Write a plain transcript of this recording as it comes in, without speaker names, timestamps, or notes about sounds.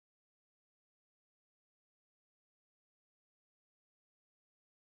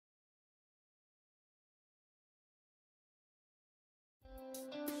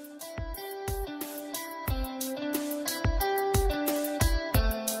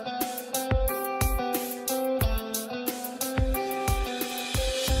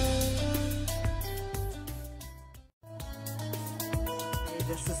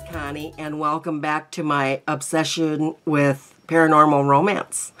This is Connie, and welcome back to my obsession with paranormal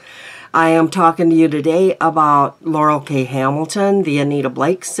romance. I am talking to you today about Laurell K. Hamilton, the Anita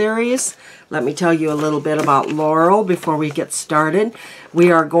Blake series. Let me tell you a little bit about Laurell before we get started.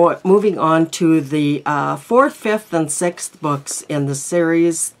 We are moving on to the 4th, 5th, and 6th books in the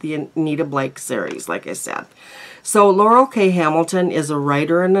series, the Anita Blake series, like I said. So Laurell K. Hamilton is a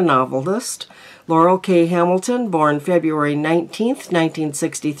writer and a novelist. Laurell K. Hamilton, born February 19th,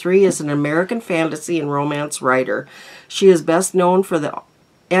 1963, is an American fantasy and romance writer. She is best known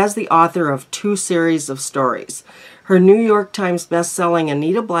as the author of 2 series of stories. Her New York Times best-selling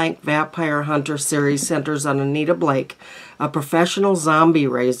Anita Blake Vampire Hunter series centers on Anita Blake, a professional zombie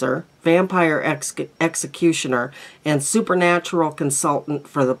raiser, vampire executioner, and supernatural consultant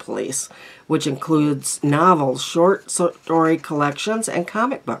for the police, which includes novels, short story collections, and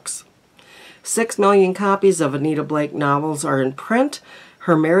comic books. 6 million copies of Anita Blake novels are in print.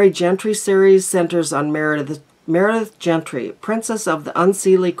 Her Mary Gentry series centers on Meredith Gentry, Princess of the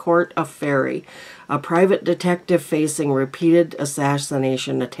Unseelie Court of Fairy, a private detective facing repeated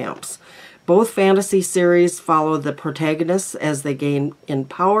assassination attempts. Both fantasy series follow the protagonists as they gain in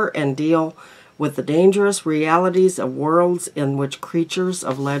power and deal with the dangerous realities of worlds in which creatures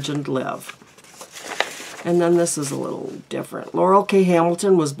of legend live. And then this is a little different. Laurell K.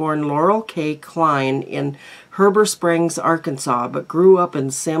 Hamilton was born Laurel K. Klein in Heber Springs, Arkansas, but grew up in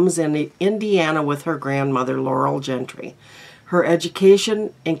Sims, Indiana with her grandmother, Laurel Gentry. Her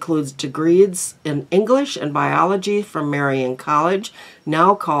education includes degrees in English and biology from Marian College,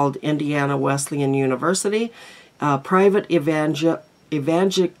 now called Indiana Wesleyan University, a private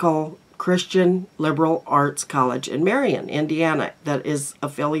evangelical Christian liberal arts college in Marion, Indiana, that is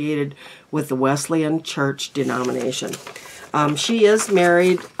affiliated with the Wesleyan Church denomination. She is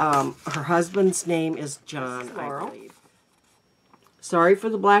married. Her husband's name is John, I believe. Sorry for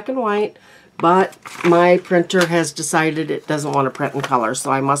the black and white, but my printer has decided it doesn't want to print in color,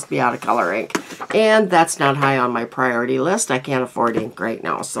 so I must be out of color ink. And that's not high on my priority list. I can't afford ink right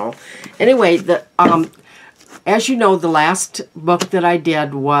now. So anyway, as you know, the last book that I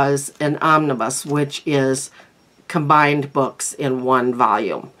did was an omnibus, which is combined books in one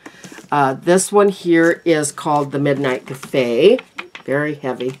volume. This one here is called The Midnight Cafe. Very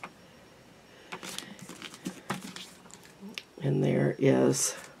heavy. And there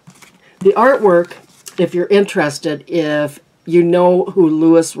is the artwork, if you're interested, if you know who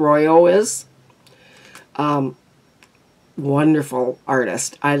Louis Royo is. Wonderful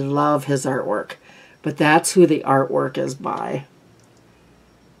artist. I love his artwork. But that's who the artwork is by.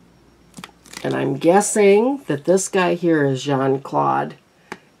 And I'm guessing that this guy here is Jean-Claude.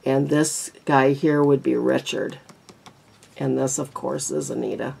 And this guy here would be Richard. And this, of course, is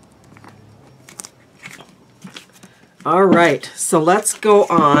Anita. All right, so let's go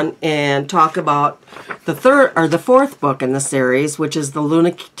on and talk about the 4th book in the series, which is The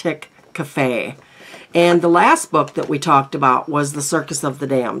Lunatic Cafe. And the last book that we talked about was The Circus of the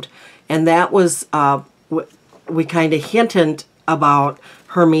Damned. And that was, we kind of hinted about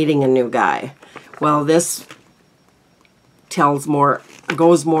her meeting a new guy. Well, this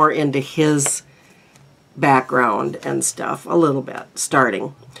goes more into his background and stuff a little bit,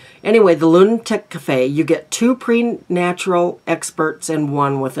 starting. Anyway, The Lunatic Cafe, you get 2 preternatural experts in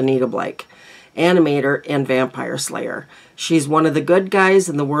one with Anita Blake, animator and vampire slayer. She's one of the good guys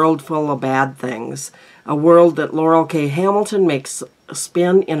in the world full of bad things, a world that Laurell K. Hamilton makes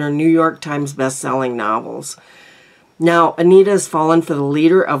spin in her New York Times best-selling novels. Now, Anita has fallen for the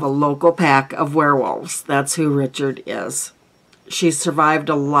leader of a local pack of werewolves. That's who Richard is. She's survived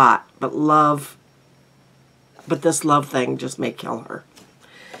a lot, but this love thing just may kill her.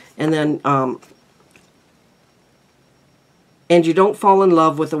 And then, and you don't fall in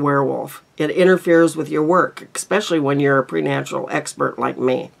love with a werewolf. It interferes with your work, especially when you're a preternatural expert like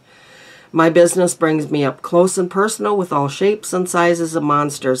me. My business brings me up close and personal with all shapes and sizes of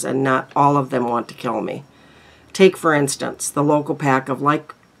monsters, and not all of them want to kill me. Take, for instance, the local pack of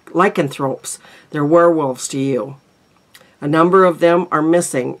lycanthropes. They're werewolves to you. A number of them are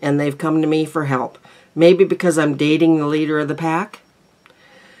missing, and they've come to me for help. Maybe because I'm dating the leader of the pack?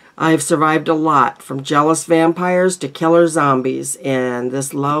 I've survived a lot, from jealous vampires to killer zombies, and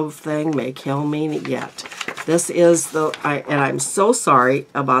this love thing may kill me yet. This is and I'm so sorry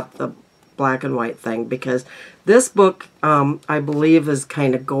about the black and white thing, because this book, I believe, is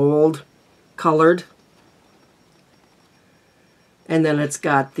kind of gold colored. And then it's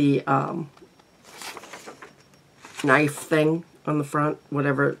got the knife thing on the front,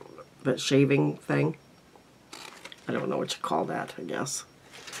 whatever, that shaving thing. I don't know what you call that, I guess.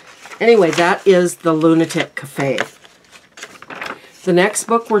 Anyway, that is The Lunatic Cafe. The next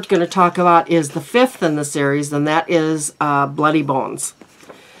book we're going to talk about is the 5th in the series, and that is Bloody Bones.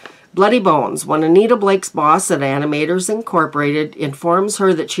 Bloody Bones. When Anita Blake's boss at Animators Incorporated informs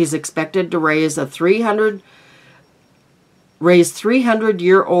her that she's expected to raise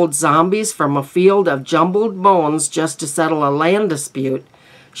 300-year-old zombies from a field of jumbled bones just to settle a land dispute,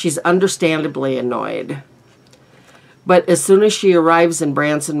 she's understandably annoyed. But as soon as she arrives in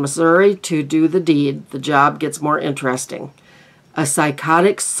Branson, Missouri to do the deed, the job gets more interesting. A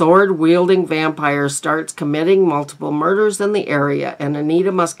psychotic, sword-wielding vampire starts committing multiple murders in the area, and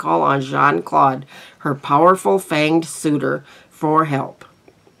Anita must call on Jean-Claude, her powerful, fanged suitor, for help.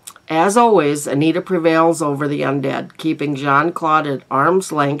 As always, Anita prevails over the undead, keeping Jean-Claude at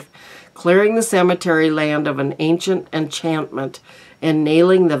arm's length, clearing the cemetery land of an ancient enchantment, and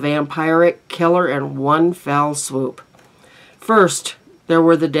nailing the vampiric killer in one fell swoop. First, there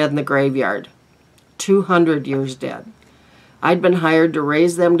were the dead in the graveyard. 200 years dead. I'd been hired to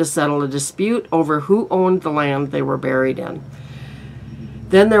raise them to settle a dispute over who owned the land they were buried in.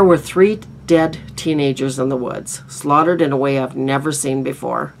 Then there were 3 dead teenagers in the woods, slaughtered in a way I've never seen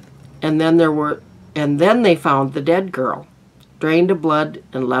before. And then they found the dead girl, drained of blood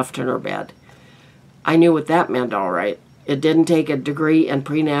and left in her bed. I knew what that meant, all right. It didn't take a degree in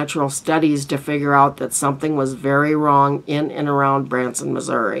preternatural studies to figure out that something was very wrong in and around Branson,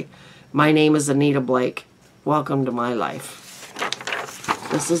 Missouri. My name is Anita Blake. Welcome to my life.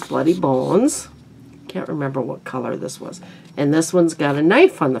 This is Bloody Bones. Can't remember what color this was. And this one's got a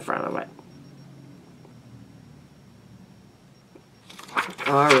knife on the front of it.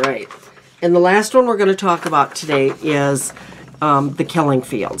 All right. And the last one we're going to talk about today is The Killing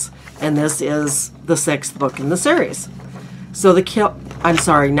Fields. And this is the 6th book in the series. So I'm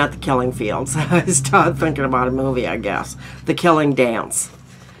sorry, not The Killing Fields. I was thinking about a movie, I guess. The Killing Dance.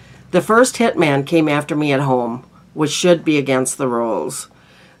 The first hitman came after me at home, which should be against the rules.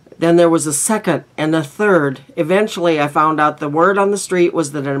 Then there was a second and a third. Eventually, I found out the word on the street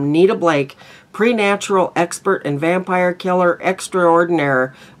was that Anita Blake, preternatural expert and vampire killer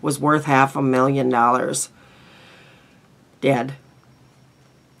extraordinaire, was worth $500,000. Dead.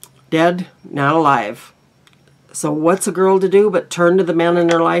 Dead, not alive. So what's a girl to do but turn to the men in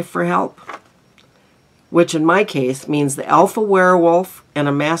her life for help? Which in my case means the alpha werewolf and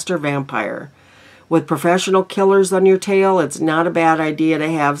a master vampire. With professional killers on your tail, it's not a bad idea to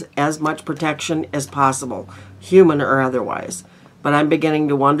have as much protection as possible, human or otherwise. But I'm beginning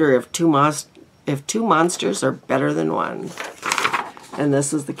to wonder if two monsters are better than one. And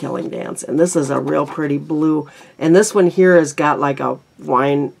this is The Killing Dance. And this is a real pretty blue. And this one here has got like a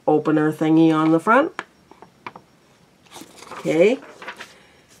wine opener thingy on the front. Okay.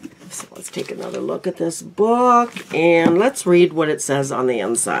 So let's take another look at this book, and let's read what it says on the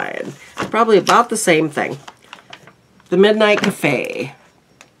inside. Probably about the same thing. The Midnight Cafe.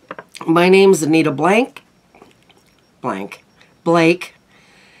 My name's Anita Blake, and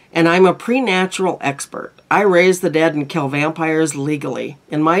I'm a preternatural expert. I raise the dead and kill vampires legally.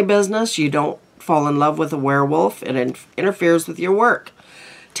 In my business, you don't fall in love with a werewolf. It interferes with your work.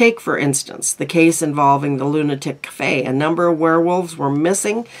 Take, for instance, the case involving the Lunatic Cafe. A number of werewolves were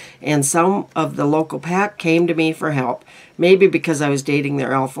missing, and some of the local pack came to me for help, maybe because I was dating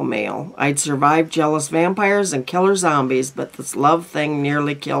their alpha male. I'd survived jealous vampires and killer zombies, but this love thing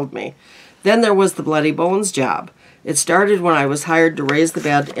nearly killed me. Then there was the Bloody Bones job. It started when I was hired to raise the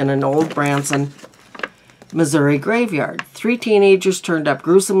bed in an old Branson, Missouri graveyard. 3 teenagers turned up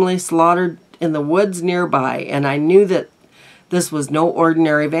gruesomely slaughtered in the woods nearby, and I knew that this was no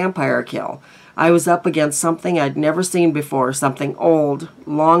ordinary vampire kill. I was up against something I'd never seen before, something old,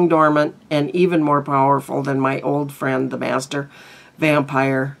 long dormant, and even more powerful than my old friend, the master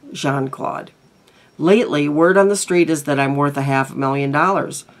vampire, Jean-Claude. Lately, word on the street is that I'm worth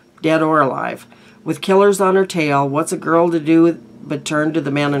 $500,000, dead or alive. With killers on her tail, what's a girl to do but turn to the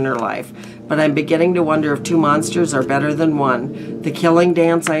men in her life? But I'm beginning to wonder if 2 monsters are better than one. The Killing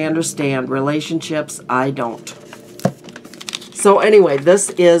Dance, I understand. Relationships, I don't. So anyway, this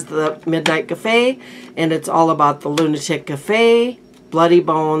is the Midnight Cafe, and it's all about the Lunatic Cafe, Bloody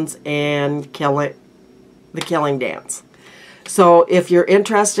Bones, and the Killing Dance. So if you're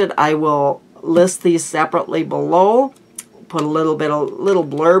interested, I will list these separately below. Put a little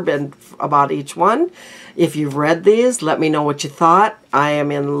blurb in about each one. If you've read these, let me know what you thought. I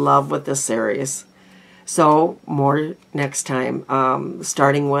am in love with this series. So more next time,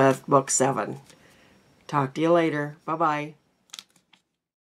 starting with book 7. Talk to you later. Bye-bye.